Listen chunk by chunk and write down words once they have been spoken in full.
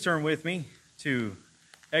Turn with me to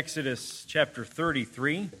Exodus chapter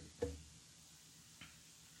 33.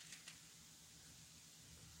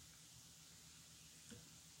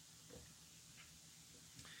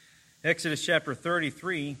 Exodus chapter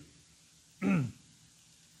 33.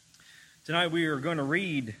 Tonight we are going to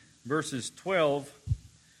read verses 12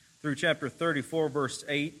 through chapter 34, verse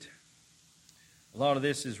 8. A lot of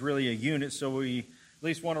this is really a unit, so we at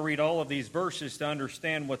least want to read all of these verses to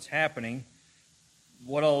understand what's happening,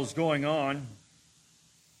 what all is going on.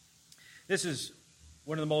 This is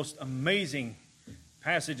one of the most amazing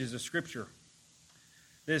passages of Scripture.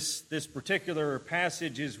 This particular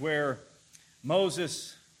passage is where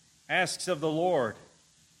Moses asks of the Lord,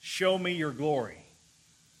 "Show me your glory."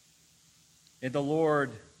 And the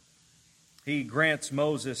Lord, he grants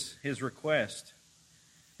Moses his request.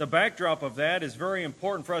 The backdrop of that is very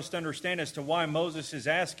important for us to understand as to why Moses is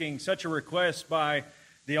asking such a request by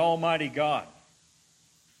the Almighty God.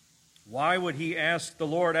 Why would he ask the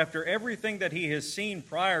Lord, after everything that he has seen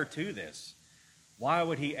prior to this, why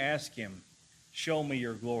would he ask him, "Show me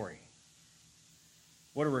your glory"?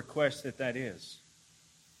 What a request that is.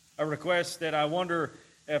 A request that I wonder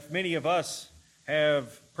if many of us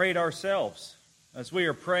have prayed ourselves. As we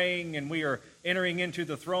are praying and we are entering into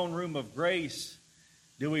the throne room of grace,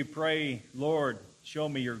 do we pray, "Lord, show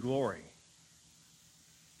me your glory"?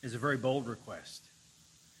 It's a very bold request,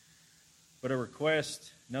 but a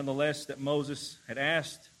request nonetheless that Moses had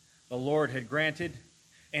asked, the Lord had granted.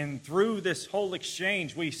 And through this whole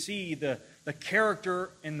exchange, we see the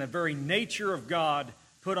character and the very nature of God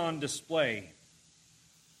put on display.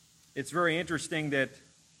 It's very interesting that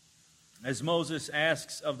as Moses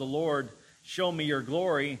asks of the Lord, "Show me your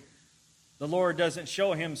glory," the Lord doesn't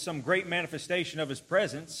show him some great manifestation of his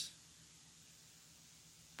presence,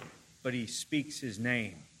 but he speaks his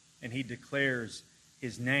name and he declares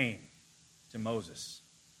his name to Moses.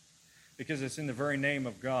 Because it's in the very name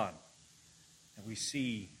of God that we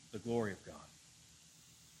see the glory of God.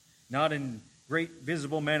 Not in great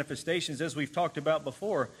visible manifestations, as we've talked about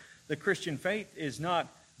before. The Christian faith is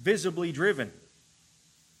not visibly driven.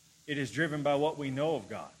 It is driven by what we know of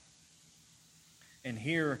God. And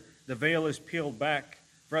here the veil is peeled back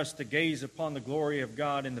for us to gaze upon the glory of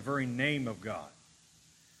God in the very name of God.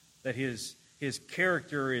 That his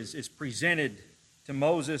character is presented to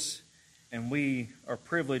Moses, and we are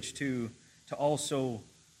privileged to also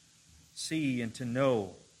see and to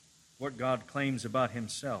know what God claims about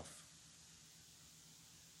himself.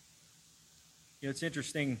 You know, it's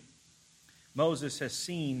interesting. Moses has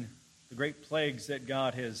seen the great plagues that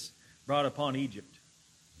God has brought upon Egypt.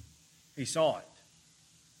 He saw it.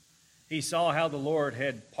 He saw how the Lord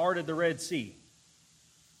had parted the Red Sea.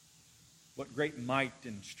 What great might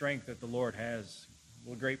and strength that the Lord has.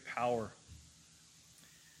 What great power.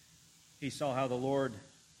 He saw how the Lord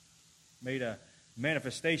made a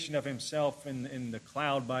manifestation of himself in the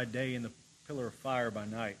cloud by day and the pillar of fire by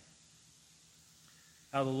night.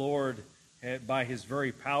 How the Lord, by his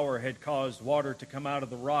very power, had caused water to come out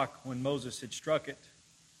of the rock when Moses had struck it.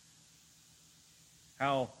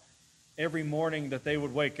 How every morning that they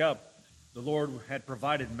would wake up, the Lord had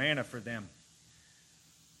provided manna for them.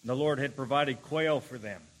 The Lord had provided quail for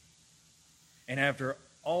them. And after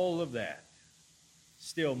all of that,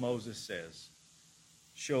 still Moses says,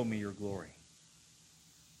 "Show me your glory.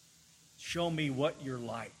 Show me what you're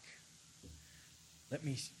like. Let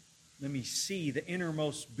me see the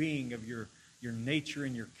innermost being of your nature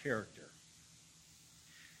and your character."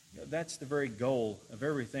 You know, that's the very goal of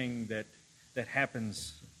everything that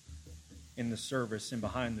happens in the service and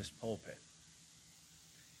behind this pulpit.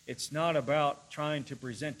 It's not about trying to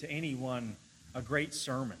present to anyone a great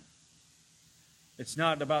sermon. It's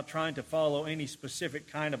not about trying to follow any specific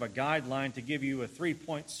kind of a guideline to give you a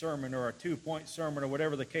 3-point sermon or a 2-point sermon or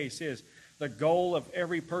whatever the case is. The goal of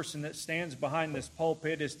every person that stands behind this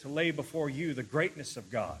pulpit is to lay before you the greatness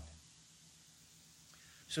of God.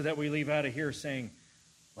 So that we leave out of here saying,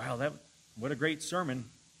 "Wow, what a great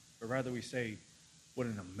sermon," but rather we say, "What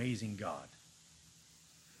an amazing God."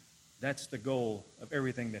 That's the goal of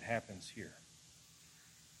everything that happens here.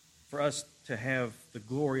 For us to have the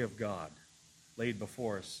glory of God laid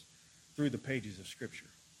before us through the pages of Scripture.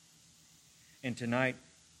 And tonight,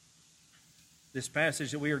 this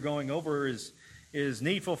passage that we are going over is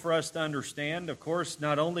needful for us to understand, of course,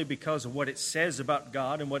 not only because of what it says about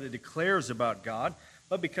God and what it declares about God,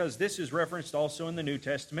 but because this is referenced also in the New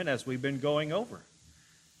Testament as we've been going over.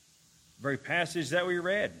 The very passage that we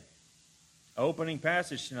read, opening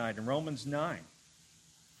passage tonight in Romans 9.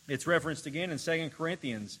 It's referenced again in 2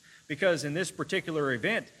 Corinthians, because in this particular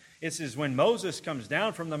event, It says when Moses comes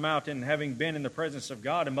down from the mountain, having been in the presence of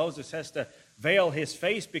God, and Moses has to veil his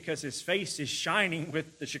face because his face is shining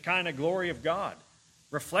with the Shekinah glory of God,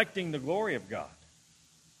 reflecting the glory of God.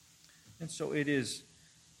 And so it is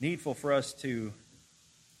needful for us to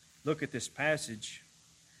look at this passage,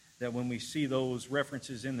 that when we see those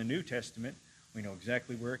references in the New Testament, we know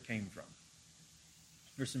exactly where it came from.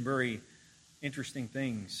 There's some very interesting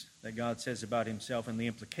things that God says about himself and the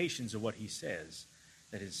implications of what he says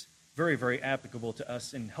that is very, very applicable to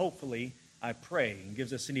us, and hopefully, I pray, and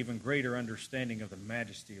gives us an even greater understanding of the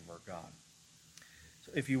majesty of our God.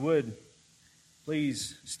 So if you would,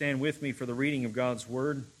 please stand with me for the reading of God's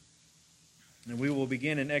Word. And we will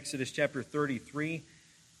begin in Exodus chapter 33,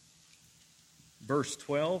 verse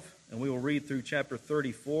 12, and we will read through chapter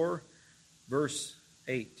 34, verse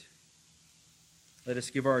 8. Let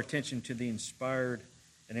us give our attention to the inspired,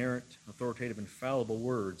 inerrant, authoritative, infallible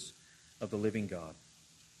words of the living God.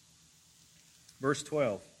 Verse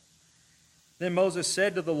 12. Then Moses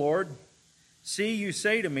said to the Lord, "See, you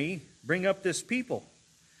say to me, bring up this people,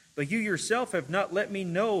 but you yourself have not let me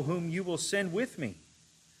know whom you will send with me.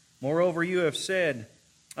 Moreover, you have said,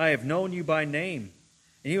 I have known you by name,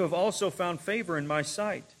 and you have also found favor in my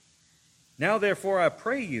sight. Now therefore I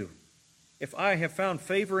pray you, if I have found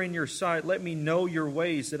favor in your sight, let me know your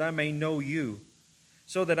ways, that I may know you,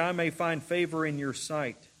 so that I may find favor in your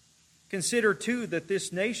sight. Consider too that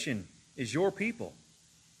this nation is your people."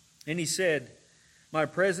 And he said, "My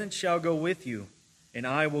presence shall go with you, and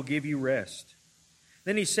I will give you rest."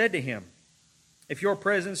 Then he said to him, "If your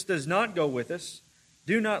presence does not go with us,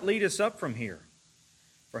 do not lead us up from here.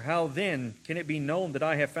 For how then can it be known that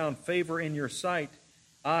I have found favor in your sight,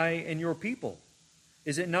 I and your people?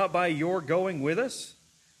 Is it not by your going with us,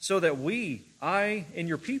 so that we, I and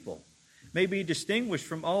your people, may be distinguished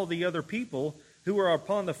from all the other people who are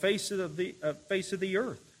upon the face of the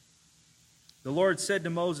earth?" The Lord said to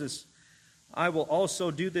Moses, "I will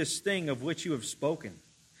also do this thing of which you have spoken,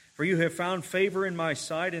 for you have found favor in my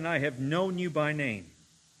sight, and I have known you by name."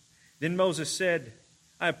 Then Moses said,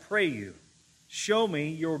 "I pray you, show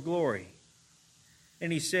me your glory."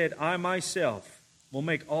 And he said, "I myself will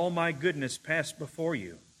make all my goodness pass before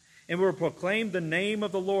you, and will proclaim the name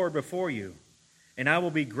of the Lord before you. And I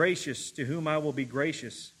will be gracious to whom I will be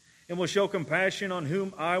gracious, and will show compassion on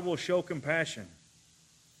whom I will show compassion."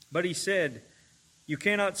 But he said, "You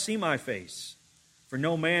cannot see my face, for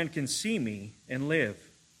no man can see me and live."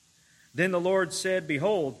 Then the Lord said,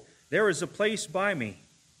 "Behold, there is a place by me,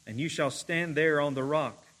 and you shall stand there on the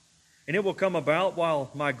rock. And it will come about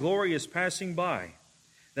while my glory is passing by,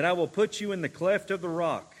 that I will put you in the cleft of the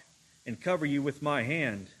rock and cover you with my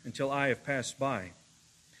hand until I have passed by.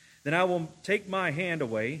 Then I will take my hand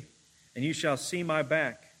away, and you shall see my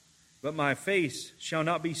back, but my face shall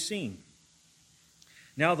not be seen."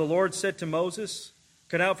 Now the Lord said to Moses,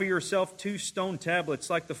 "Cut out for yourself 2 stone tablets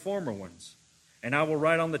like the former ones, and I will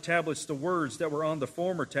write on the tablets the words that were on the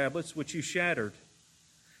former tablets which you shattered.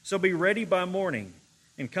 So be ready by morning,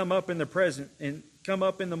 and come up in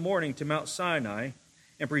the morning to Mount Sinai,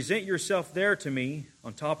 and present yourself there to me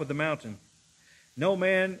on top of the mountain. No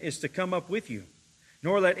man is to come up with you,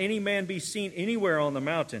 nor let any man be seen anywhere on the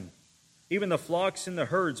mountain. Even the flocks and the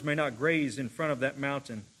herds may not graze in front of that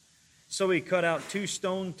mountain." So he cut out 2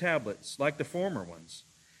 stone tablets like the former ones.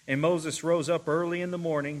 And Moses rose up early in the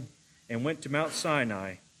morning and went to Mount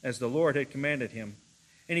Sinai, as the Lord had commanded him.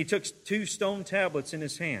 And he took 2 stone tablets in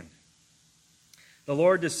his hand. The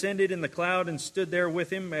Lord descended in the cloud and stood there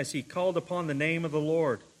with him as he called upon the name of the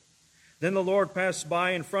Lord. Then the Lord passed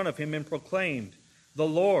by in front of him and proclaimed, the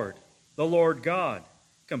Lord God,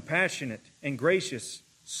 compassionate and gracious,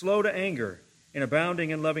 slow to anger, and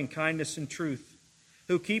abounding in loving kindness and truth,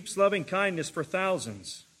 who keeps loving kindness for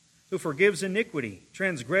thousands, who forgives iniquity,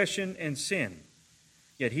 transgression, and sin.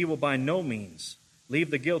 Yet he will by no means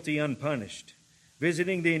leave the guilty unpunished,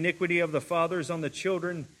 visiting the iniquity of the fathers on the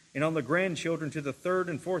children and on the grandchildren to the 3rd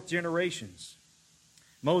and 4th generations.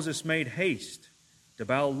 Moses made haste to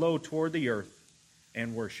bow low toward the earth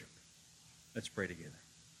and worship. Let's pray together.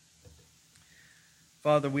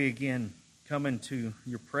 Father, we again come into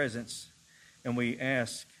your presence, and we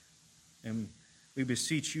ask and we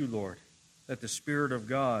beseech you, Lord, that the Spirit of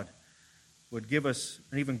God would give us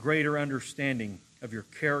an even greater understanding of your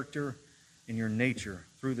character and your nature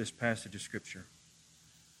through this passage of Scripture.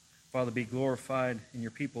 Father, be glorified in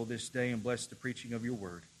your people this day and bless the preaching of your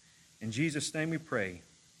word. In Jesus' name we pray.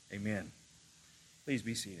 Amen. Please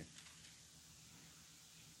be seated.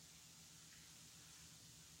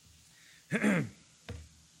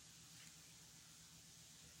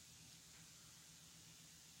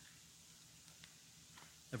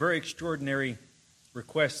 A very extraordinary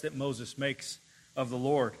request that Moses makes of the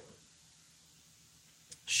Lord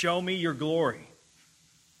Show me your glory.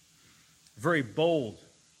 Very bold,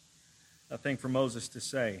 I think, for Moses to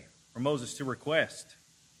say, or Moses to request.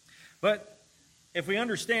 But if we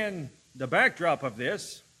understand the backdrop of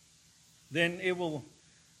this, then it will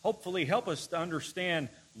hopefully help us to understand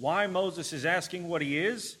why Moses is asking what he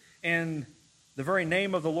is and the very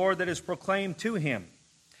name of the Lord that is proclaimed to him.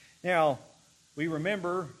 Now, we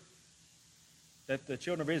remember that the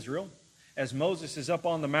children of Israel, as Moses is up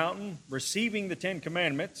on the mountain receiving the Ten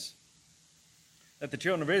Commandments, that the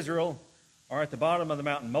children of Israel are at the bottom of the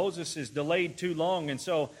mountain. Moses is delayed too long, and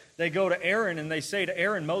so they go to Aaron and they say to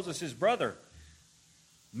Aaron, Moses' brother,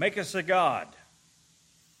 make us a god.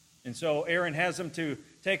 And so Aaron has them to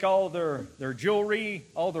take all their jewelry,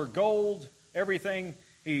 all their gold, everything.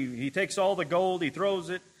 He takes all the gold, he throws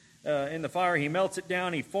it in the fire, he melts it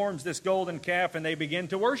down, he forms this golden calf, and they begin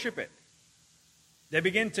to worship it. They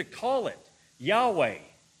begin to call it Yahweh,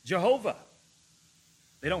 Jehovah.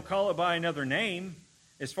 They don't call it by another name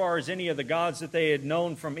as far as any of the gods that they had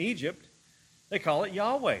known from Egypt. They call it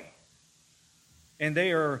Yahweh. And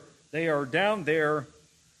they are down there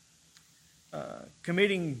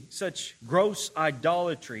committing such gross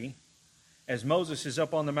idolatry as Moses is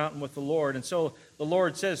up on the mountain with the Lord. And so the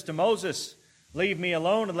Lord says to Moses, leave me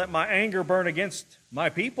alone and let my anger burn against my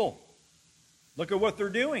people. Look at what they're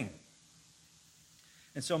doing.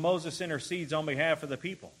 And so Moses intercedes on behalf of the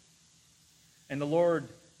people. And the Lord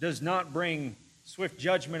does not bring swift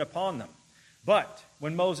judgment upon them. But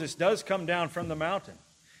when Moses does come down from the mountain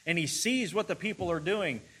and he sees what the people are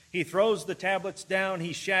doing, he throws the tablets down,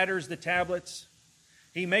 he shatters the tablets.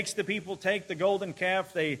 He makes the people take the golden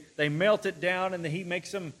calf, they melt it down, and he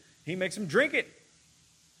makes them drink it.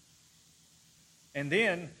 And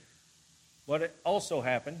then what also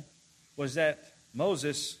happened was that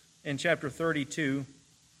Moses, in chapter 32,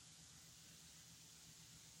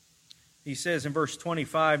 he says in verse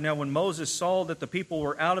 25, now when Moses saw that the people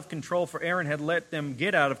were out of control, for Aaron had let them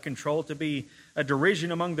get out of control to be a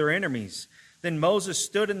derision among their enemies, then Moses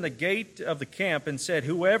stood in the gate of the camp and said,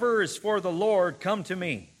 whoever is for the Lord, come to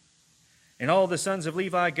me. And all the sons of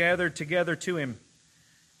Levi gathered together to him.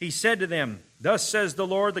 He said to them, thus says the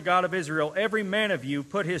Lord, the God of Israel, every man of you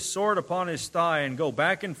put his sword upon his thigh and go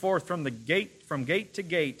back and forth from gate to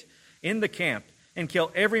gate in the camp, and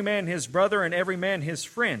kill every man his brother and every man his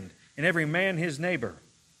friend and every man his neighbor.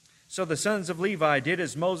 So the sons of Levi did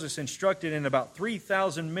as Moses instructed, and about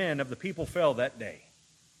 3,000 men of the people fell that day.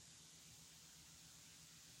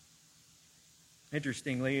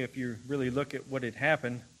 Interestingly, if you really look at what had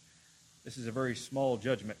happened, this is a very small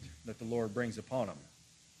judgment that the Lord brings upon them,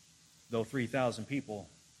 though 3,000 people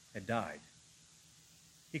had died.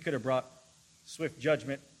 He could have brought swift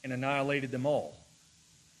judgment and annihilated them all.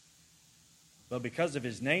 But because of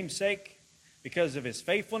his namesake, because of his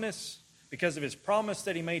faithfulness, because of his promise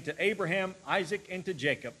that he made to Abraham, Isaac, and to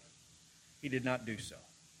Jacob, he did not do so.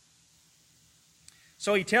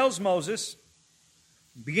 So he tells Moses,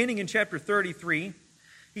 beginning in chapter 33,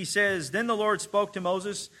 he says, then the Lord spoke to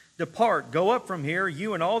Moses, depart, go up from here,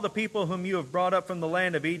 you and all the people whom you have brought up from the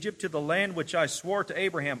land of Egypt, to the land which I swore to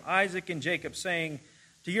Abraham, Isaac, and Jacob, saying,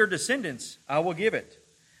 to your descendants I will give it.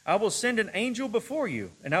 I will send an angel before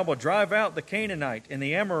you, and I will drive out the Canaanite, and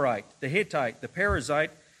the Amorite, the Hittite, the Perizzite,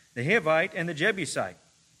 the Hivite, and the Jebusite.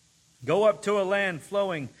 Go up to a land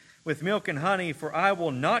flowing with milk and honey, for I will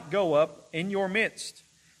not go up in your midst,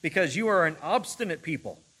 because you are an obstinate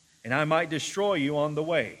people, and I might destroy you on the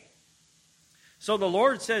way. So the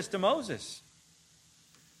Lord says to Moses,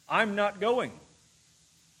 I'm not going.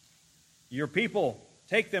 Your people,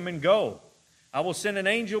 take them and go. I will send an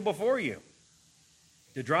angel before you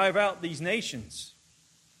to drive out these nations.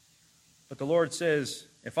 But the Lord says,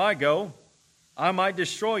 if I go, I might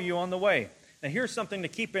destroy you on the way. Now here's something to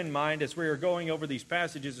keep in mind as we are going over these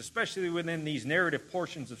passages, especially within these narrative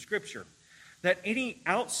portions of Scripture, that any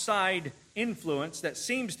outside influence that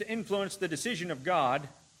seems to influence the decision of God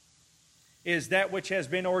is that which has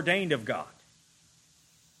been ordained of God.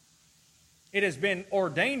 It has been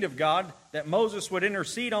ordained of God that Moses would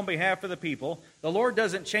intercede on behalf of the people. The Lord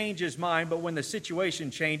doesn't change his mind, but when the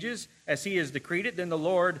situation changes, as he has decreed it, then the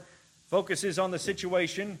Lord focuses on the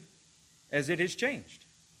situation as it has changed.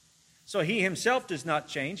 So he himself does not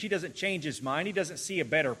change. He doesn't change his mind. He doesn't see a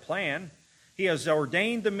better plan. He has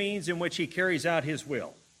ordained the means in which he carries out his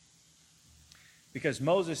will. Because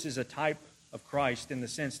Moses is a type of Christ in the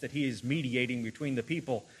sense that he is mediating between the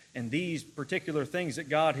people, and these particular things that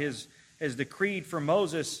God has decreed for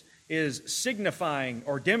Moses is signifying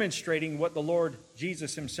or demonstrating what the Lord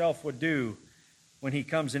Jesus himself would do when he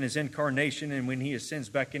comes in his incarnation and when he ascends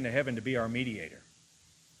back into heaven to be our mediator.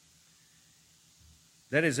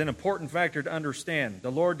 That is an important factor to understand.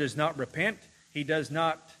 The Lord does not repent. He does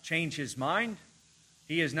not change his mind.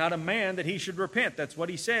 He is not a man that he should repent. That's what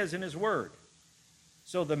he says in his word.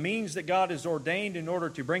 So the means that God has ordained in order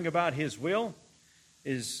to bring about his will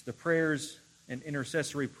is the prayers and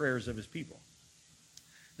intercessory prayers of his people.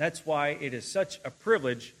 That's why it is such a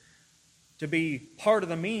privilege to be part of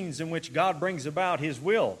the means in which God brings about his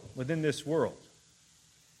will within this world.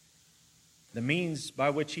 The means by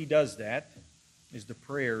which he does that is the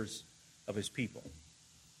prayers of his people.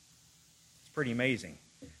 It's pretty amazing.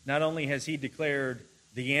 Not only has he declared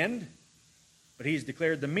the end, but he's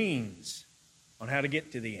declared the means on how to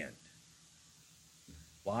get to the end.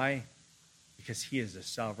 Why? Because he is a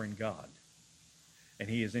sovereign God, and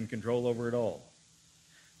he is in control over it all.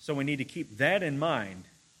 So we need to keep that in mind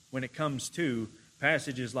when it comes to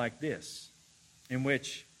passages like this, in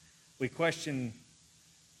which we question,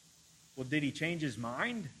 well, did he change his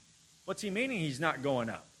mind? What's he meaning he's not going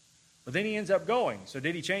up? But then he ends up going. So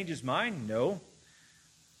did he change his mind? No.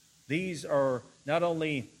 These are not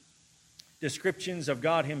only descriptions of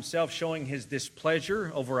God himself showing his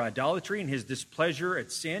displeasure over idolatry and his displeasure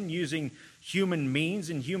at sin, using human means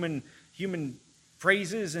and human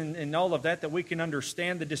phrases and all of that we can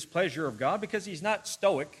understand the displeasure of God, because he's not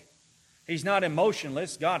stoic. He's not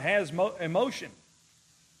emotionless. God has emotion.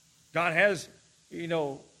 God has,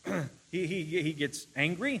 he gets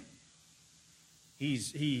angry.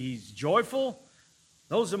 He's joyful.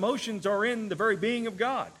 Those emotions are in the very being of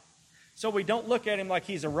God. So we don't look at him like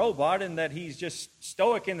he's a robot and that he's just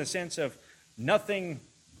stoic in the sense of nothing.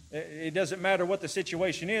 It doesn't matter what the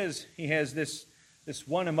situation is. He has this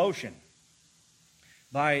one emotion.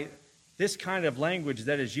 By this kind of language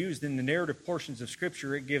that is used in the narrative portions of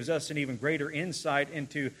Scripture, it gives us an even greater insight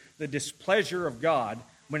into the displeasure of God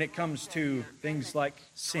when it comes to things like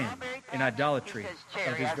sin and idolatry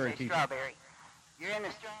of his very people. You're in the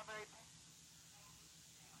strawberry.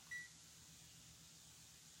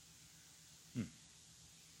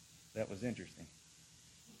 That was interesting.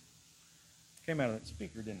 Came out of that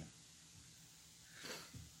speaker, didn't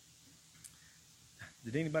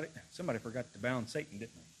it? Did somebody forgot to bound Satan,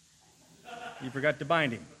 didn't they? You forgot to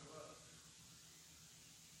bind him.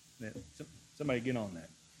 Somebody get on that.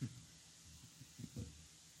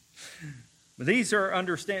 But these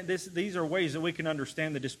are ways that we can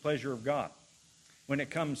understand the displeasure of God when it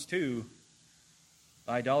comes to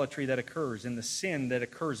idolatry that occurs and the sin that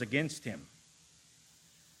occurs against him.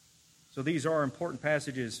 So these are important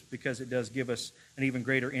passages because it does give us an even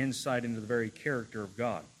greater insight into the very character of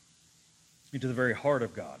God, into the very heart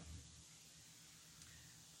of God.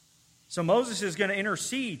 So Moses is going to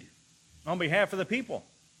intercede on behalf of the people.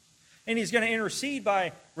 And he's going to intercede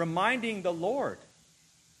by reminding the Lord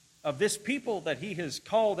of this people that he has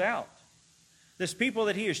called out. This people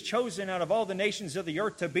that he has chosen out of all the nations of the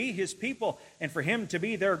earth to be his people and for him to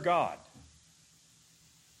be their God.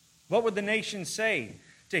 What would the nations say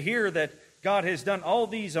to hear that God has done all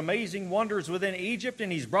these amazing wonders within Egypt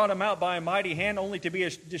and he's brought them out by a mighty hand only to be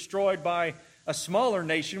destroyed by a smaller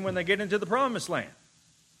nation when they get into the promised land?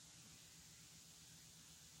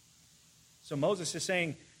 So Moses is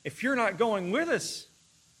saying, if you're not going with us,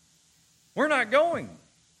 we're not going.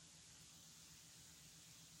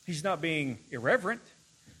 He's not being irreverent,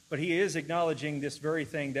 but he is acknowledging this very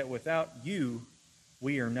thing, that without you,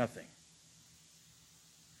 we are nothing.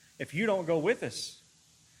 If you don't go with us,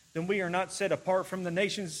 then we are not set apart from the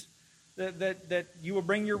nations that you will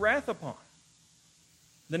bring your wrath upon.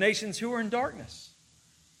 The nations who are in darkness.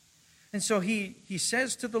 And so he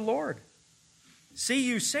says to the Lord, see,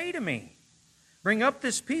 you say to me, bring up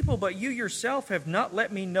this people, but you yourself have not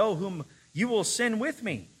let me know whom you will send with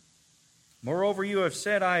me. Moreover, you have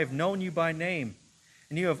said, I have known you by name,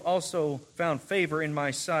 and you have also found favor in my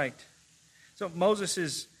sight. So Moses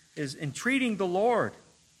is entreating the Lord.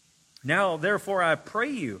 Now, therefore, I pray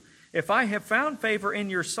you, if I have found favor in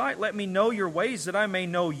your sight, let me know your ways that I may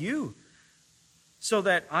know you, so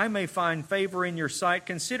that I may find favor in your sight.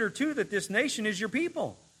 Consider, too, that this nation is your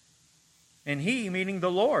people. And he, meaning the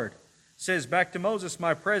Lord, says back to Moses,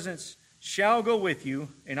 my presence shall go with you,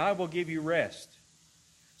 and I will give you rest.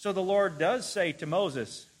 So the Lord does say to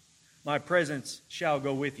Moses, my presence shall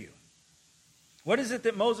go with you. What is it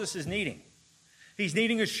that Moses is needing? He's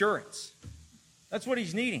needing assurance. That's what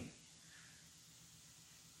he's needing.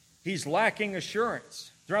 He's lacking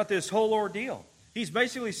assurance throughout this whole ordeal. He's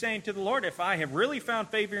basically saying to the Lord, if I have really found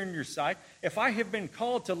favor in your sight, if I have been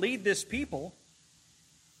called to lead this people,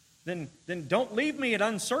 then don't leave me in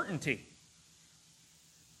uncertainty.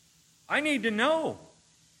 I need to know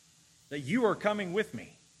that you are coming with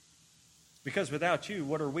me. Because without you,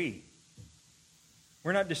 what are we?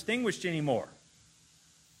 We're not distinguished anymore.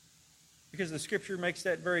 Because the Scripture makes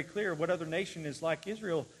that very clear. What other nation is like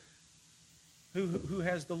Israel who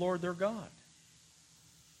has the Lord their God?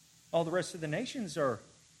 All the rest of the nations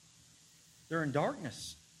they're in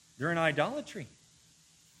darkness. They're in idolatry.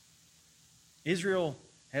 Israel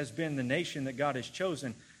has been the nation that God has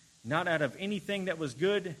chosen, not out of anything that was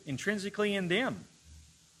good intrinsically in them,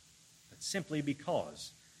 but simply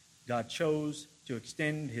because God chose to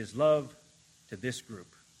extend His love to this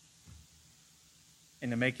group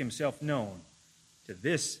and to make Himself known to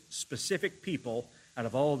this specific people out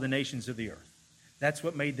of all the nations of the earth. That's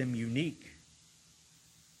what made them unique.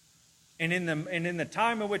 And in the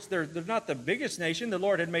time in which they're not the biggest nation, the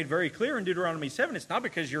Lord had made very clear in Deuteronomy 7, it's not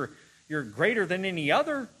because you're greater than any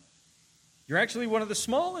other. You're actually one of the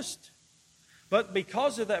smallest. But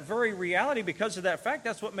because of that very reality, because of that fact,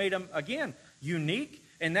 that's what made them, again, unique.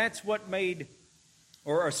 And that's what made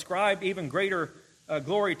or ascribed even greater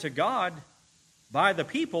glory to God by the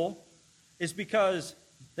people, is because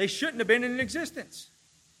they shouldn't have been in existence.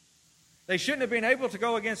 They shouldn't have been able to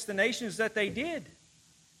go against the nations that they did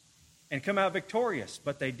and come out victorious.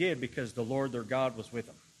 But they did because the Lord their God was with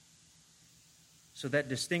them. So that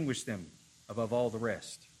distinguished them above all the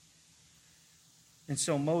rest. And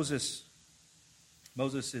so Moses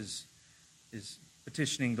is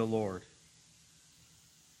petitioning the Lord.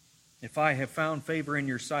 If I have found favor in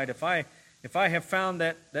your sight, if I have found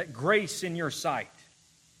that grace in your sight,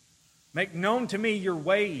 make known to me your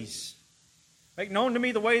ways. Make known to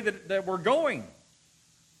me the way that we're going.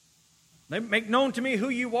 Make known to me who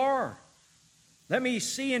you are. Let me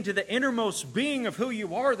see into the innermost being of who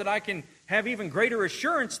you are, that I can have even greater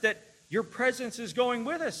assurance that your presence is going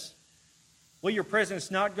with us. Will your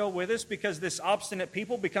presence not go with us because this obstinate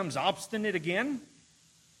people becomes obstinate again?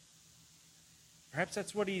 Perhaps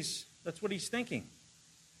that's what he's thinking.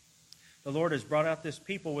 The Lord has brought out this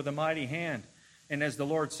people with a mighty hand. And as the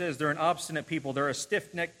Lord says, they're an obstinate people. They're a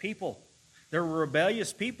stiff-necked people. They're a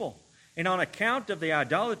rebellious people. And on account of the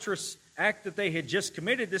idolatrous act that they had just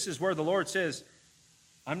committed, this is where the Lord says,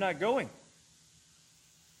 I'm not going.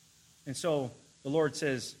 And so the Lord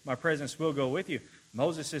says, my presence will go with you.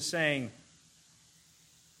 Moses is saying,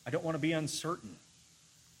 I don't want to be uncertain.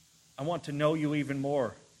 I want to know you even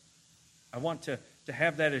more. I want to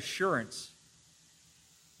have that assurance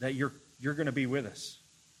that you're going to be with us.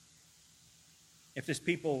 If this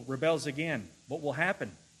people rebels again, what will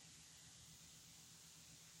happen?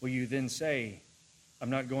 Will you then say, I'm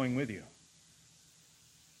not going with you?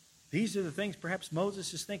 These are the things perhaps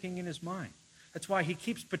Moses is thinking in his mind. That's why he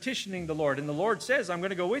keeps petitioning the Lord. And the Lord says, I'm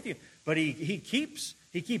going to go with you. But he keeps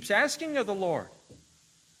asking of the Lord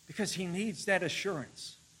because he needs that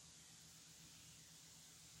assurance.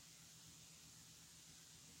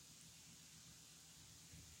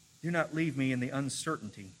 Do not leave me in the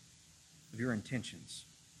uncertainty of your intentions.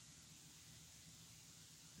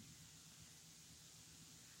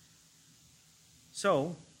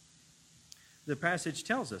 So, the passage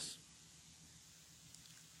tells us,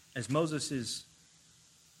 as Moses is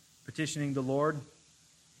petitioning the Lord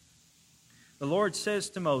says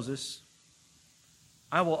to Moses,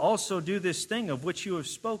 I will also do this thing of which you have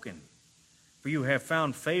spoken, for you have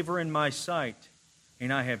found favor in my sight,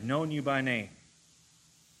 and I have known you by name.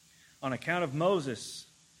 On account of Moses,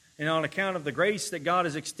 and on account of the grace that God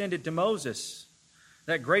has extended to Moses,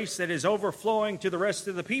 that grace that is overflowing to the rest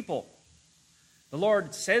of the people, the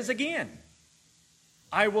Lord says again,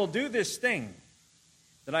 I will do this thing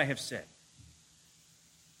that I have said.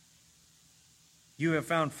 You have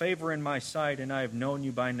found favor in my sight, and I have known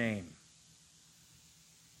you by name.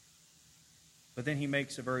 But then he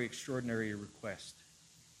makes a very extraordinary request.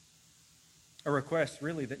 A request,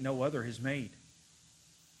 really, that no other has made.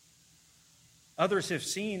 Others have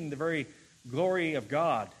seen the very glory of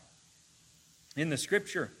God in the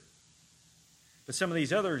Scripture. But some of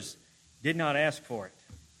these others did not ask for it.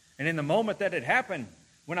 And in the moment that it happened,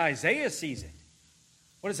 when Isaiah sees it,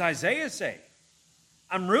 what does Isaiah say?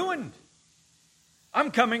 I'm ruined.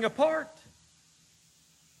 I'm coming apart.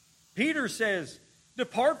 Peter says,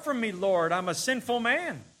 depart from me, Lord, I'm a sinful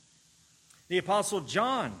man. The Apostle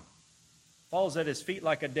John falls at his feet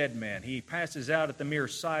like a dead man. He passes out at the mere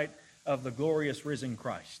sight of the glorious risen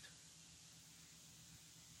Christ.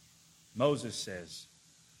 Moses says,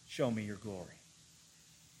 show me your glory.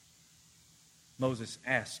 Moses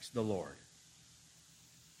asks the Lord,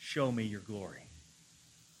 show me your glory.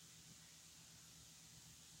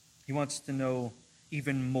 He wants to know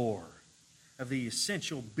even more of the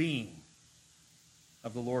essential being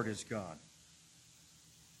of the Lord as God.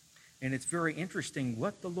 And it's very interesting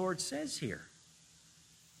what the Lord says here.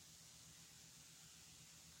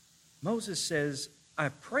 Moses says, I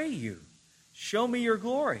pray you, show me your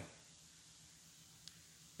glory.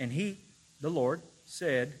 And the Lord,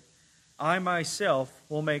 said, I myself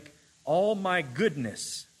will make all my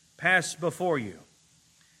goodness pass before you,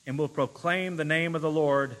 and will proclaim the name of the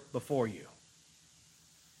Lord before you.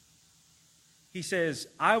 He says,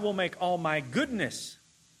 I will make all my goodness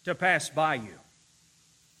to pass by you.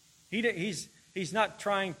 He's not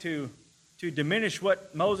trying to diminish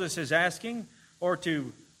what Moses is asking, or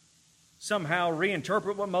to somehow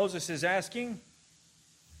reinterpret what Moses is asking,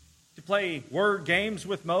 to play word games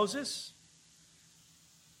with Moses.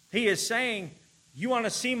 He is saying, you want to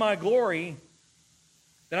see my glory,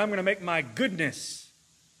 then I'm going to make my goodness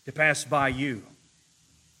to pass by you.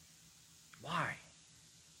 Why?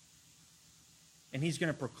 And he's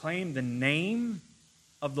going to proclaim the name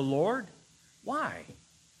of the Lord? Why?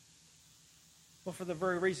 Well, for the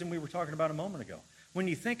very reason we were talking about a moment ago. When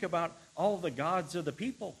you think about all the gods of the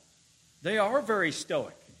people, they are very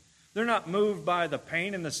stoic. They're not moved by the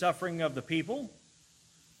pain and the suffering of the people.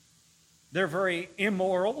 They're very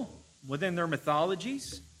immoral within their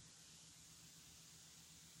mythologies.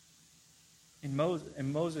 And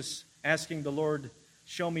Moses asking the Lord,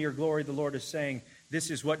 show me your glory, the Lord is saying, this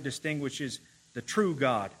is what distinguishes the true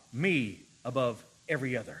God, me, above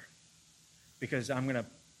every other. Because I'm going to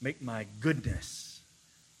make my goodness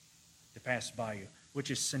to pass by you, which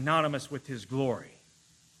is synonymous with his glory.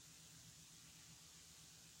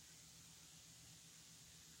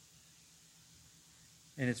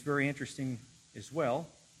 And it's very interesting as well,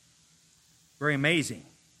 very amazing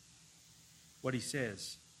what he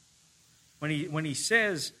says. When he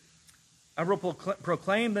says, I will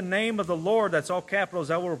proclaim the name of the Lord, that's all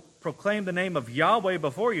capitals, I will proclaim the name of Yahweh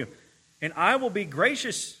before you, and I will be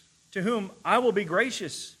gracious to whom I will be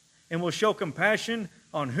gracious, and will show compassion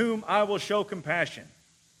on whom I will show compassion.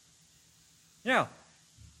 Now,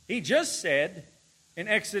 he just said in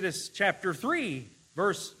Exodus chapter 3,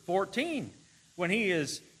 verse 14, when he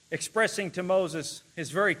is expressing to Moses his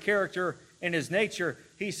very character and his nature,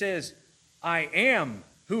 he says, I am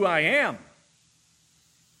who I am.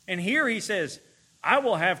 And here he says, I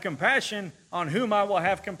will have compassion on whom I will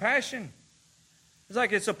have compassion. It's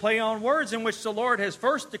like it's a play on words in which the Lord has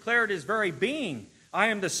first declared his very being. I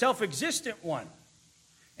am the self-existent one,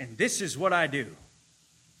 and this is what I do.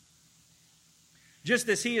 Just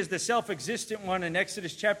as he is the self-existent one in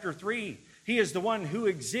Exodus chapter 3, he is the one who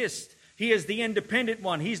exists. He is the independent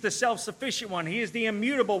one. He's the self-sufficient one. He is the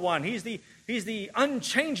immutable one. He's the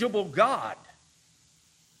unchangeable God.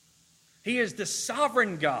 He is the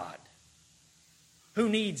sovereign God who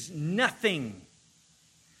needs nothing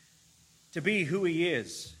to be who he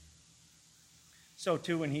is. So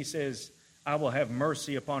too when he says, I will have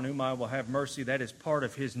mercy upon whom I will have mercy, that is part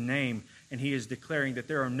of his name. And he is declaring that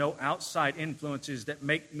there are no outside influences that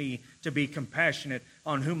make me to be compassionate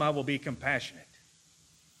on whom I will be compassionate.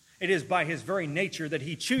 It is by his very nature that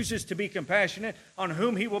he chooses to be compassionate on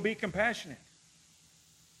whom he will be compassionate.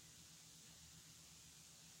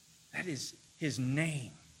 That is his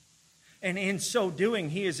name. And in so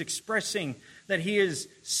doing, he is expressing that he is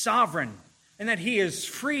sovereign and that he is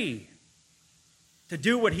free to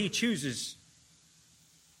do what he chooses.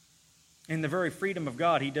 In the very freedom of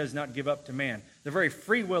God, he does not give up to man. The very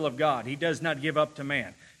free will of God, he does not give up to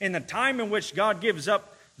man. In the time in which God gives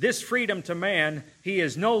up this freedom to man, he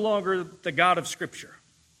is no longer the God of Scripture.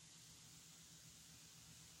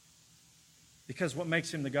 Because what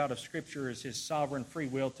makes him the God of Scripture is his sovereign free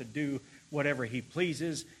will to do whatever he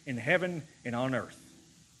pleases in heaven and on earth.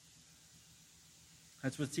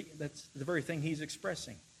 That's the very thing he's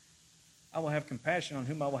expressing. I will have compassion on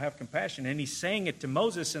whom I will have compassion. And he's saying it to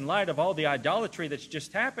Moses in light of all the idolatry that's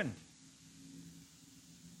just happened.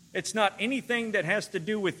 It's not anything that has to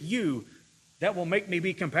do with you that will make me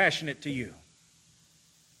be compassionate to you.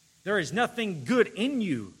 There is nothing good in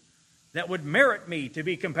you that would merit me to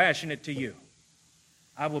be compassionate to you.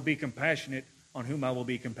 I will be compassionate on whom I will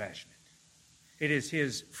be compassionate. It is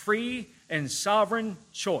his free and sovereign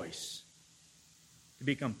choice to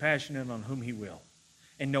be compassionate on whom he will.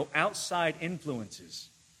 And no outside influences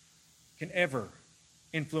can ever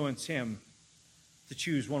influence him to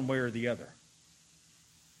choose one way or the other.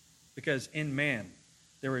 Because in man,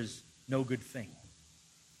 there is no good thing.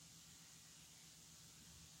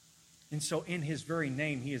 And so in his very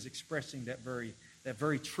name, he is expressing that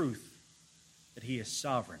very truth, that he is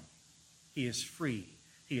sovereign, he is free,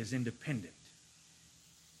 he is independent.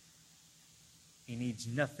 He needs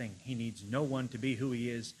nothing. He needs no one to be who he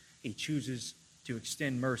is. He chooses to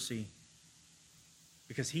extend mercy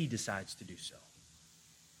because he decides to do so.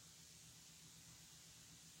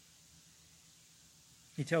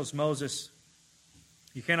 He tells Moses,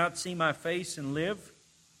 you cannot see my face and live.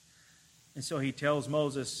 And so he tells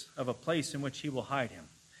Moses of a place in which he will hide him.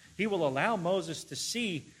 He will allow Moses to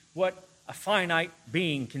see what a finite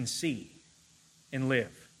being can see and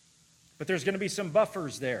live. But there's going to be some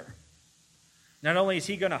buffers there. Not only is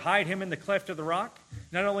he going to hide him in the cleft of the rock,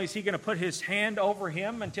 not only is he going to put his hand over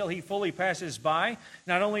him until he fully passes by,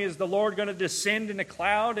 not only is the Lord going to descend in a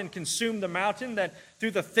cloud and consume the mountain, that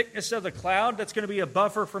through the thickness of the cloud, that's going to be a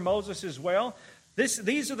buffer for Moses as well.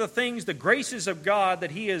 These are the things, the graces of God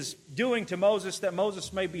that he is doing to Moses, that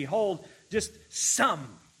Moses may behold just some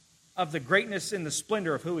of the greatness and the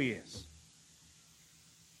splendor of who he is.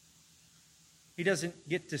 He doesn't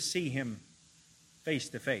get to see him face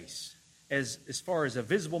to face as far as a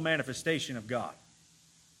visible manifestation of God.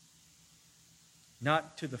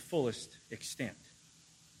 Not to the fullest extent.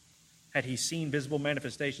 Had he seen visible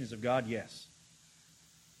manifestations of God? Yes.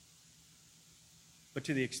 But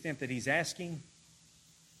to the extent that he's asking,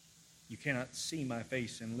 you cannot see my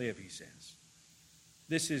face and live, he says.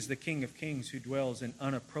 This is the King of Kings who dwells in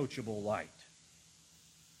unapproachable light.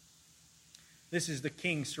 This is the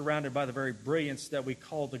King surrounded by the very brilliance that we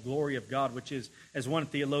call the glory of God, which is, as one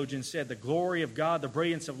theologian said, the glory of God, the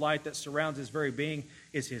brilliance of light that surrounds his very being,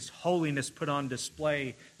 is his holiness put on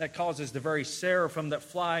display that causes the very seraphim that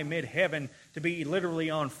fly mid-heaven to be literally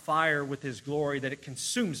on fire with his glory, that it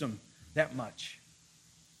consumes them that much.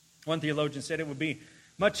 One theologian said it would be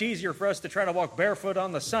much easier for us to try to walk barefoot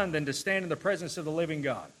on the sun than to stand in the presence of the living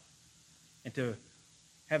God and to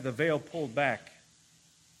have the veil pulled back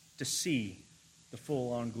to see the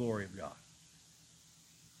full-on glory of God.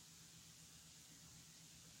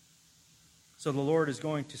 So the Lord is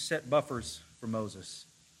going to set buffers for Moses.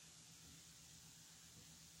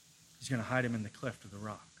 He's going to hide him in the cleft of the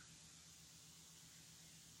rock.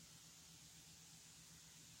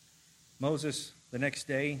 Moses, the next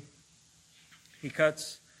day, he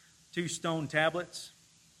cuts 2 stone tablets,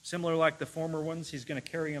 similar like the former ones. He's going to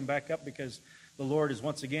carry them back up because the Lord is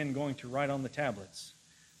once again going to write on the tablets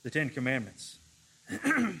the 10 Commandments.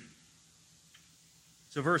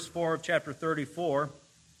 So verse 4 of chapter 34,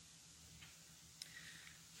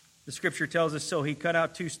 the scripture tells us, so he cut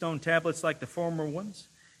out 2 stone tablets like the former ones,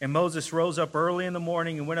 and Moses rose up early in the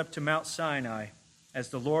morning and went up to Mount Sinai, as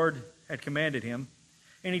the Lord had commanded him,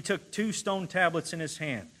 and he took 2 stone tablets in his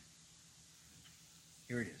hand.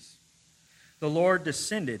 Here it is. The Lord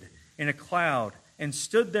descended in a cloud and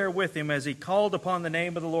stood there with him as he called upon the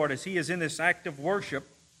name of the Lord, as he is in this act of worship.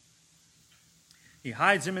 He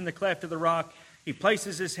hides him in the cleft of the rock. He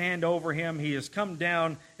places his hand over him. He has come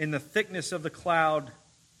down in the thickness of the cloud.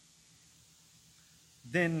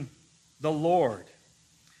 Then the Lord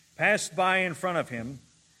passed by in front of him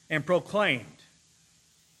and proclaimed.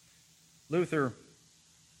 Luther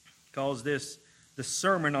calls this the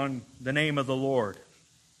sermon on the name of the Lord.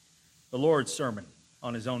 The Lord's sermon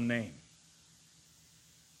on his own name.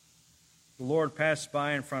 The Lord passed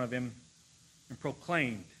by in front of him and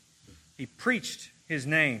proclaimed. He preached his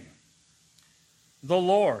name, the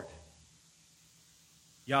Lord,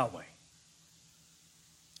 Yahweh,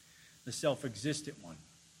 the self-existent one,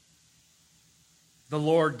 the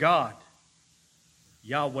Lord God,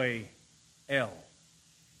 Yahweh El.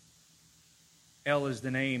 El is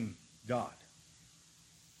the name God,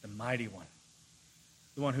 the mighty one,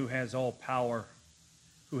 the one who has all power,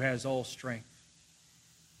 who has all strength.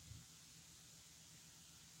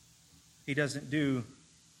 He doesn't do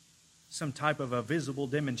some type of a visible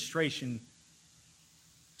demonstration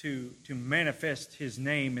to manifest his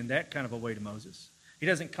name in that kind of a way to Moses. He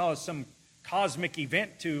doesn't cause some cosmic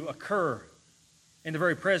event to occur in the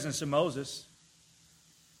very presence of Moses.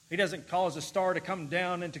 He doesn't cause a star to come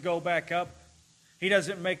down and to go back up. He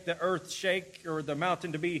doesn't make the earth shake or the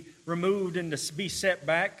mountain to be removed and to be set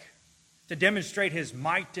back to demonstrate his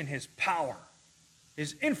might and his power,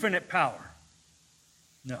 his infinite power.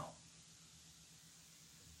 No.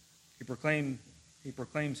 He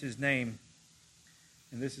proclaims his name,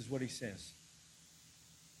 and this is what he says.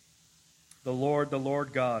 The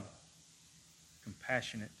Lord God,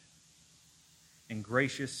 compassionate and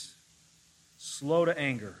gracious, slow to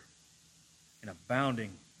anger, and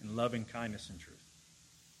abounding in loving kindness and truth.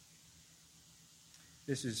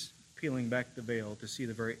 This is peeling back the veil to see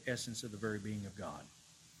the very essence of the very being of God.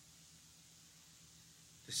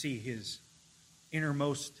 To see his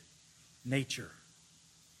innermost nature,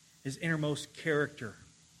 his innermost character.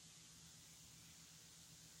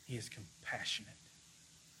 He is compassionate.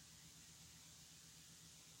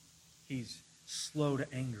 He's slow to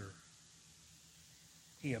anger.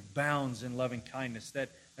 He abounds in loving kindness.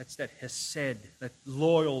 That's that hesed, that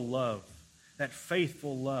loyal love, that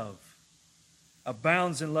faithful love.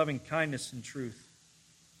 Abounds in loving kindness and truth.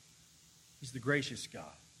 He's the gracious God.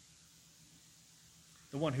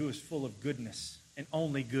 The one who is full of goodness and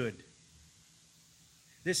only good.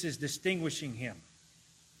 This is distinguishing him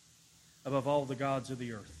above all the gods of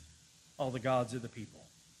the earth, all the gods of the people.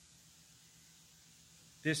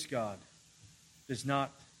 This God does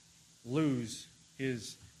not lose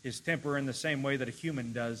his temper in the same way that a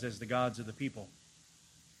human does as the gods of the people.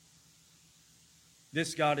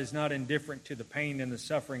 This God is not indifferent to the pain and the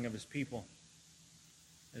suffering of his people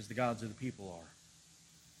as the gods of the people are.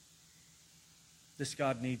 This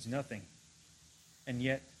God needs nothing. And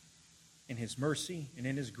yet, in his mercy and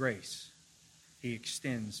in his grace, he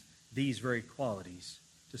extends these very qualities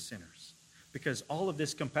to sinners. Because all of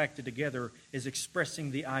this compacted together is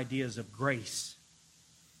expressing the ideas of grace.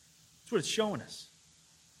 That's what it's showing us,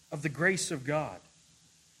 of the grace of God.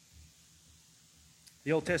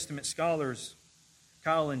 The Old Testament scholars,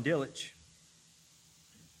 Kyle and Delitzsch,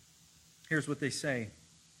 here's what they say.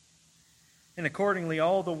 And accordingly,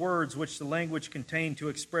 all the words which the language contained to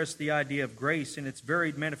express the idea of grace in its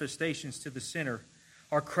varied manifestations to the sinner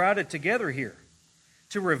are crowded together here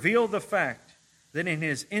to reveal the fact that in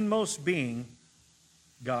his inmost being,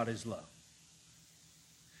 God is love.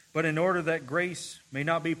 But in order that grace may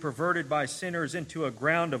not be perverted by sinners into a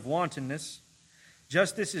ground of wantonness,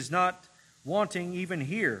 justice is not wanting even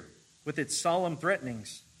here with its solemn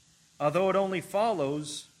threatenings, although it only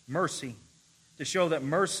follows mercy, to show that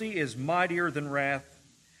mercy is mightier than wrath,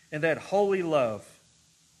 and that holy love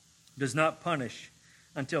does not punish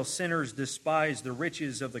until sinners despise the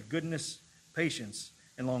riches of the goodness, patience,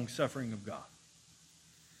 and long-suffering of God.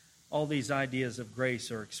 All these ideas of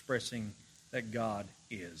grace are expressing that God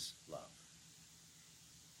is love.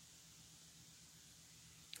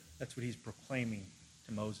 That's what he's proclaiming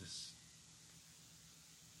to Moses.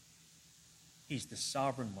 He's the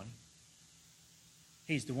sovereign one.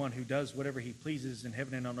 He's the one who does whatever he pleases in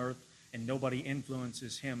heaven and on earth, and nobody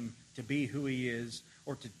influences him to be who he is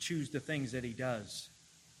or to choose the things that he does.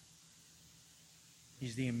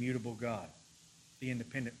 He's the immutable God, the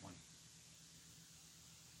independent one,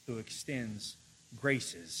 who extends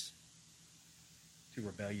graces to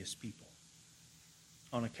rebellious people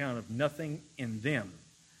on account of nothing in them,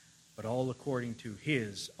 but all according to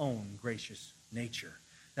his own gracious nature.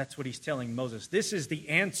 That's what he's telling Moses. This is the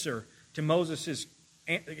answer to Moses'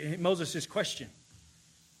 question.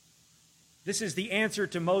 This is the answer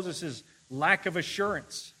to Moses' lack of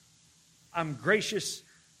assurance. I'm gracious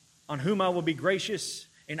on whom I will be gracious,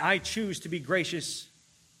 and I choose to be gracious,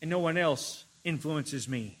 and no one else influences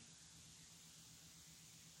me.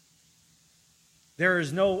 There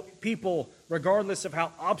is no people, regardless of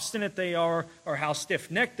how obstinate they are or how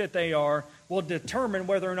stiff-necked that they are, will determine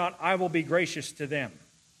whether or not I will be gracious to them.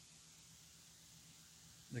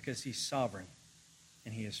 Because he's sovereign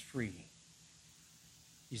and he is free.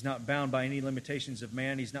 He's not bound by any limitations of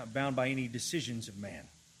man. He's not bound by any decisions of man.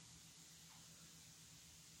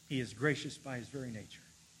 He is gracious by his very nature.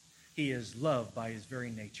 He is loved by his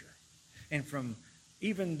very nature. And from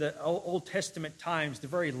even the Old Testament times, the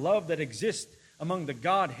very love that exists among the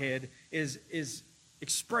Godhead is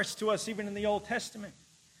expressed to us even in the Old Testament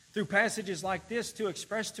through passages like this to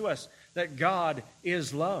express to us that God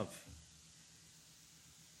is love.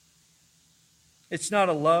 It's not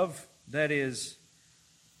a love that is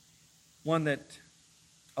one that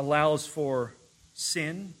allows for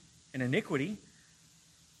sin and iniquity.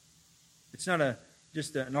 It's not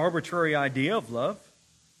just an arbitrary idea of love,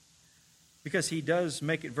 because he does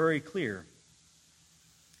make it very clear.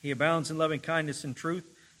 He abounds in loving kindness and truth,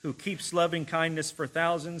 who keeps loving kindness for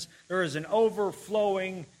thousands. There is an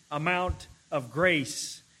overflowing amount of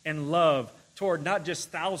grace and love toward not just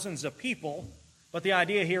thousands of people, but the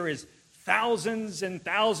idea here is thousands and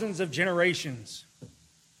thousands of generations.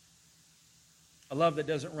 A love that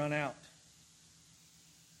doesn't run out.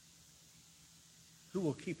 Who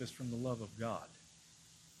will keep us from the love of God?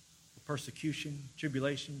 Persecution,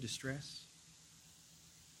 tribulation, distress?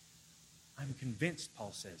 I'm convinced,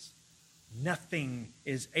 Paul says, nothing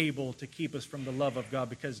is able to keep us from the love of God,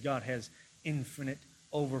 because God has infinite,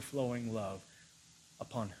 overflowing love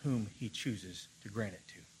upon whom he chooses to grant it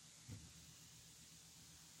to.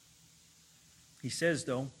 He says,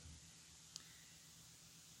 though,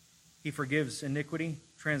 he forgives iniquity,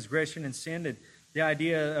 transgression, and sin. And the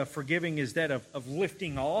idea of forgiving is that of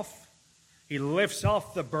lifting off. He lifts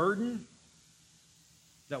off the burden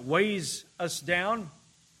that weighs us down,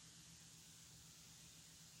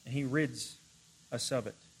 and he rids us of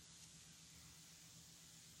it.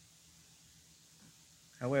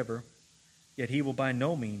 However, yet he will by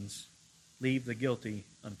no means leave the guilty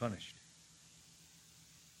unpunished.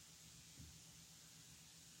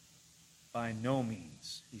 By no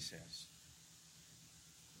means, he says,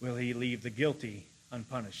 will he leave the guilty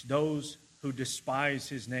unpunished. Those who despise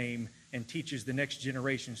his name and teaches the next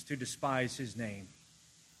generations to despise his name.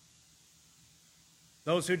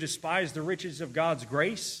 Those who despise the riches of God's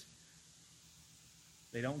grace,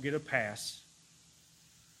 they don't get a pass.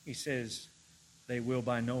 He says they will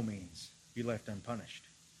by no means be left unpunished.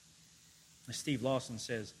 As Steve Lawson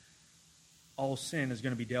says, all sin is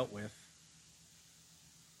going to be dealt with.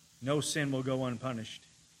 No sin will go unpunished.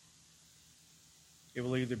 It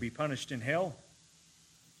will either be punished in hell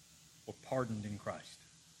or pardoned in Christ.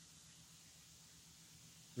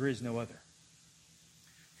 There is no other.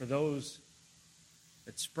 For those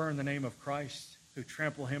that spurn the name of Christ, who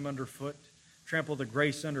trample him underfoot, trample the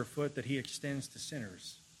grace underfoot that he extends to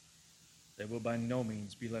sinners, they will by no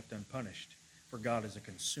means be left unpunished, for God is a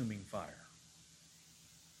consuming fire.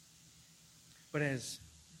 But as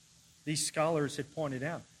these scholars had pointed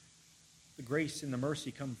out, the grace and the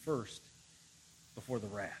mercy come first before the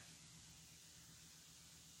wrath.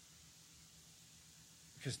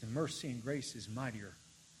 Because the mercy and grace is mightier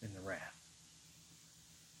than the wrath.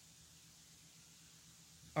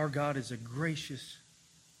 Our God is a gracious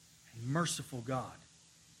and merciful God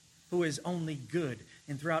who is only good.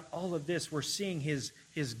 And throughout all of this, we're seeing His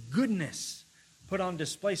goodness put on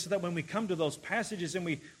display, so that when we come to those passages and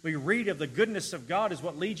we read of the goodness of God is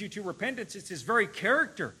what leads you to repentance, it's His very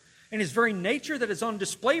character and His very nature that is on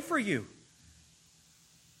display for you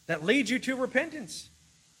that leads you to repentance.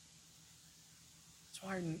 That's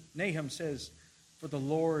why Nahum says, "For the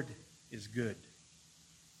Lord is good.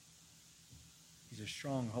 He's a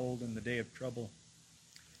stronghold in the day of trouble,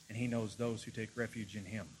 and He knows those who take refuge in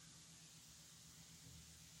Him."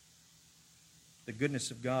 The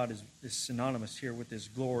goodness of God is synonymous here with His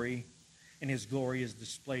glory, and His glory is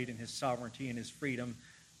displayed in His sovereignty and His freedom,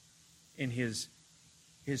 in His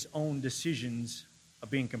own decisions of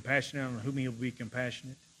being compassionate on whom He will be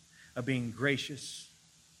compassionate, of being gracious,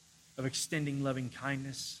 of extending loving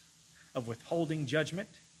kindness, of withholding judgment.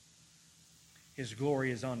 His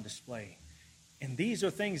glory is on display. And these are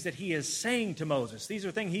things that He is saying to Moses. These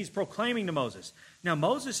are things He's proclaiming to Moses. Now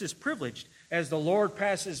Moses is privileged as the Lord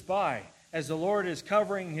passes by, as the Lord is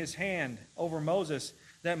covering His hand over Moses,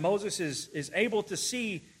 that Moses is able to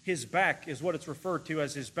see His back, is what it's referred to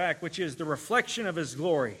as His back, which is the reflection of His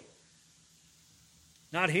glory.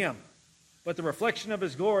 Not Him, but the reflection of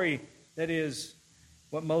His glory that is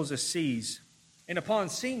what Moses sees. And upon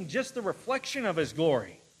seeing just the reflection of His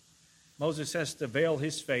glory, Moses has to veil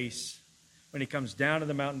his face when he comes down to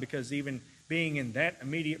the mountain, because even being in that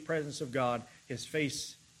immediate presence of God, his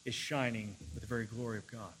face is shining with the very glory of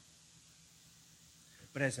God.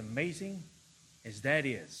 But as amazing as that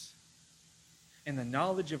is, and the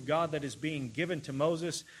knowledge of God that is being given to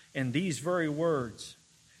Moses in these very words,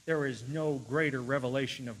 there is no greater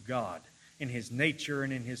revelation of God in His nature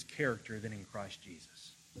and in His character than in Christ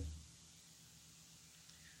Jesus,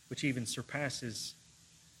 which even surpasses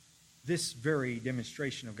this very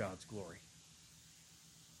demonstration of God's glory.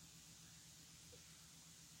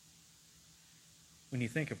 When you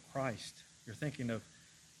think of Christ, you're thinking of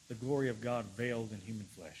the glory of God veiled in human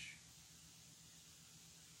flesh.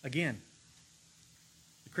 Again,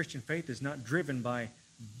 the Christian faith is not driven by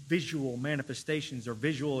visual manifestations or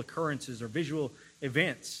visual occurrences or visual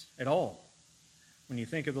events at all. When you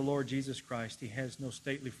think of the Lord Jesus Christ, He has no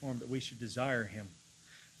stately form that we should desire Him.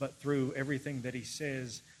 But through everything that He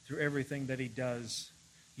says, through everything that He does,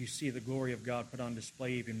 you see the glory of God put on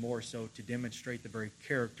display even more so to demonstrate the very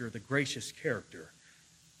character, the gracious character,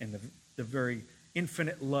 and the very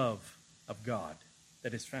infinite love of God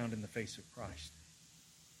that is found in the face of Christ.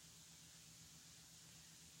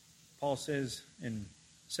 Paul says in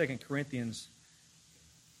 2 Corinthians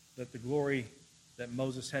that the glory that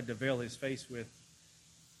Moses had to veil his face with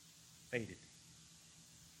faded.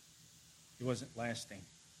 It wasn't lasting.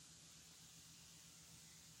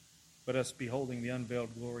 But us beholding the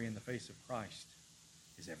unveiled glory in the face of Christ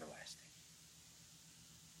is everlasting.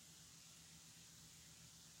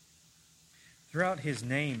 Throughout His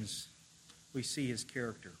names, we see His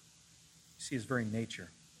character. We see His very nature.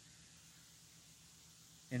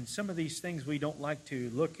 And some of these things we don't like to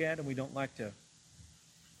look at, and we don't like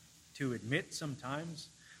to admit sometimes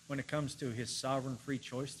when it comes to His sovereign free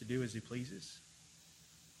choice to do as He pleases.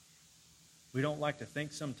 We don't like to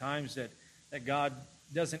think sometimes that God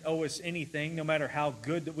doesn't owe us anything, no matter how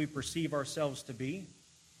good that we perceive ourselves to be.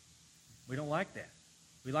 We don't like that.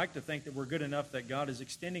 We like to think that we're good enough that God is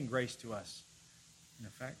extending grace to us. And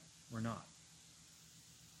in fact, we're not.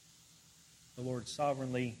 The Lord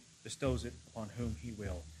sovereignly bestows it upon whom He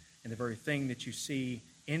will. And the very thing that you see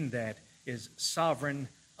in that is sovereign,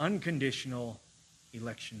 unconditional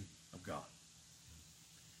election of God.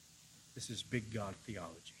 This is big God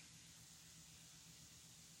theology.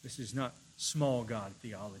 This is not small God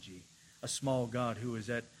theology, a small God who is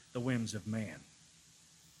at the whims of man.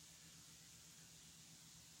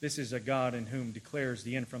 This is a God in whom declares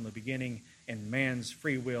the end from the beginning, and man's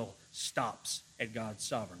free will stops at God's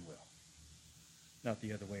sovereign will, not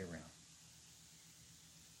the other way around.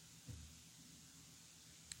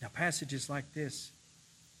 Now, passages like this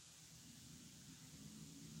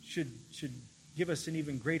should give us an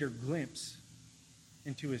even greater glimpse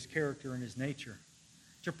into his character and his nature,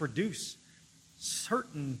 to produce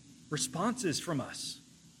certain responses from us.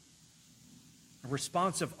 A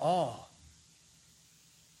response of awe,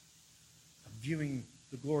 of viewing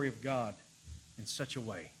the glory of God in such a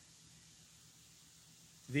way.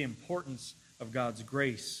 The importance of God's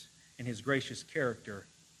grace and his gracious character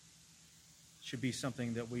should be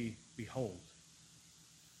something that we behold.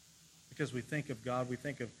 Because we think of God, we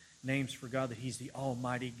think of names for God, that he's the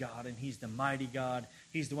almighty God and he's the mighty God.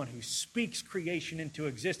 He's the one who speaks creation into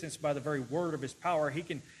existence by the very word of his power.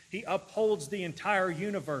 He upholds the entire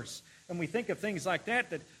universe. And we think of things like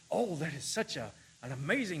that that is such an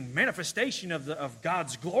amazing manifestation of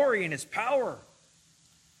God's glory and his power.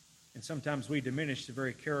 And sometimes we diminish the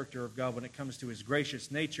very character of God when it comes to his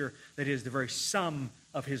gracious nature, that is the very sum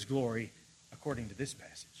of his glory, according to this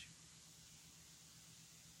passage.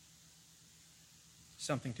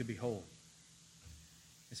 Something to behold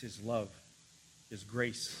is his love, his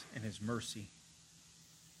grace, and his mercy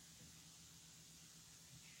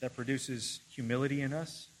that produces humility in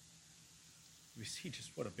us. We see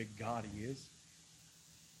just what a big God he is.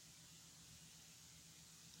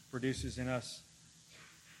 Produces in us,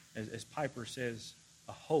 as Piper says,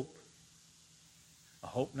 a hope. A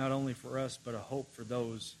hope not only for us, but a hope for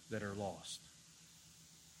those that are lost.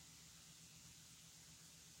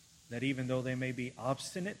 That even though they may be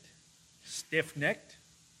obstinate, stiff-necked,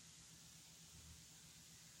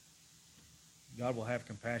 God will have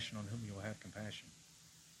compassion on whom he will have compassion.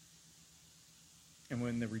 And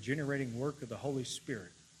when the regenerating work of the Holy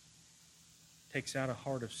Spirit takes out a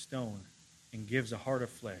heart of stone and gives a heart of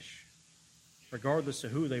flesh, regardless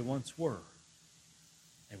of who they once were,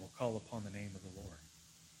 they will call upon the name of the Lord.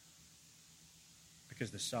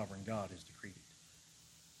 Because the sovereign God has decreed it.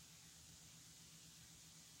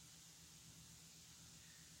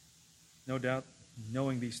 No doubt,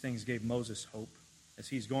 knowing these things gave Moses hope, as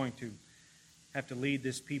he's going to have to lead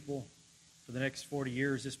this people for the next 40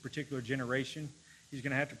 years, this particular generation. He's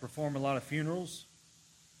going to have to perform a lot of funerals.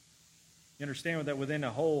 You understand that within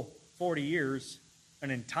a whole 40 years,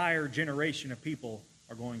 an entire generation of people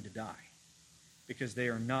are going to die because they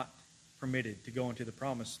are not permitted to go into the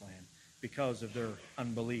promised land because of their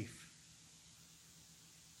unbelief.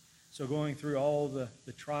 So going through all the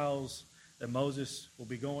trials that Moses will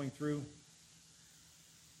be going through,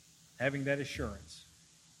 having that assurance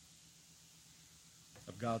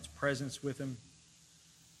of God's presence with him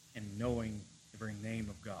and knowing the very name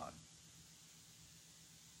of God.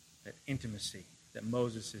 That intimacy that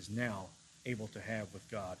Moses is now able to have with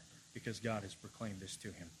God because God has proclaimed this to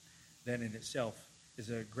him. That in itself is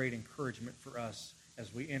a great encouragement for us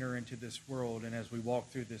as we enter into this world and as we walk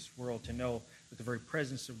through this world, to know that the very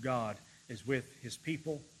presence of God is with his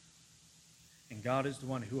people. And God is the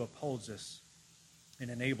one who upholds us and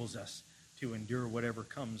enables us to endure whatever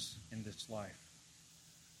comes in this life.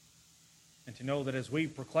 And to know that as we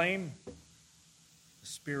proclaim, the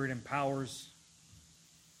Spirit empowers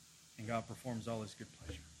and God performs all his good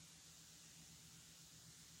pleasure.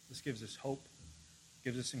 This gives us hope,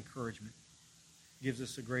 gives us encouragement, gives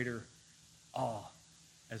us a greater awe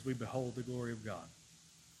as we behold the glory of God.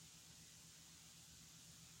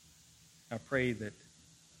 I pray that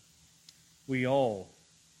we all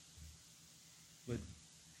would,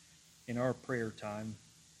 in our prayer time,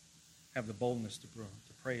 have the boldness to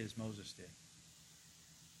pray as Moses did.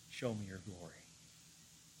 Show me your glory.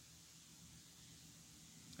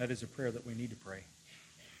 That is a prayer that we need to pray.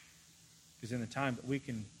 Because in the time that we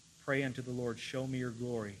can pray unto the Lord, show me your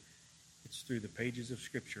glory, it's through the pages of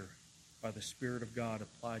Scripture, by the Spirit of God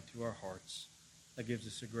applied to our hearts, that gives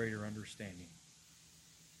us a greater understanding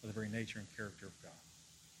of the very nature and character of God.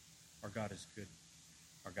 Our God is good.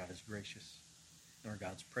 Our God is gracious. And our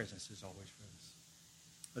God's presence is always with us.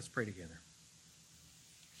 Let's pray together.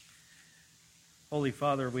 Holy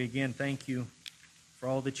Father, we again thank you for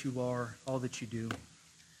all that you are, all that you do.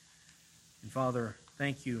 And Father,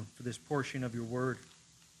 thank you for this portion of your word.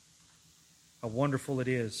 How wonderful it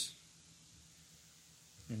is.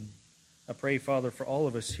 And I pray, Father, for all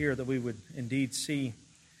of us here that we would indeed see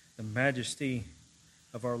the majesty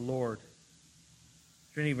of our Lord.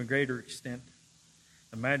 To an even greater extent,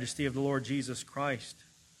 the majesty of the Lord Jesus Christ,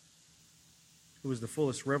 who is the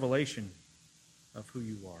fullest revelation of who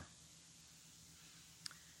you are.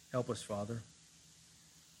 Help us, Father,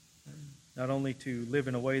 not only to live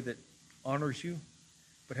in a way that honors you,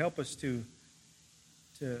 but help us to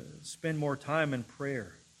spend more time in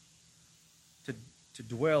prayer, to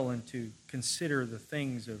dwell and to consider the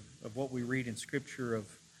things of what we read in Scripture of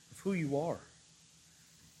who you are,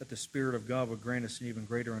 that the Spirit of God would grant us an even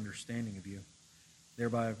greater understanding of you,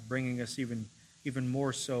 thereby bringing us even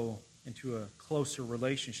more so into a closer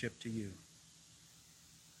relationship to you.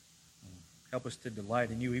 Help us to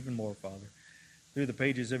delight in you even more, Father. Through the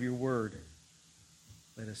pages of your word,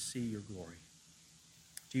 let us see your glory.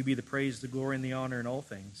 To you be the praise, the glory, and the honor in all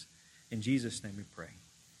things. In Jesus' name we pray.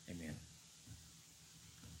 Amen.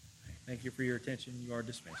 Thank you for your attention. You are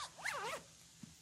dismissed.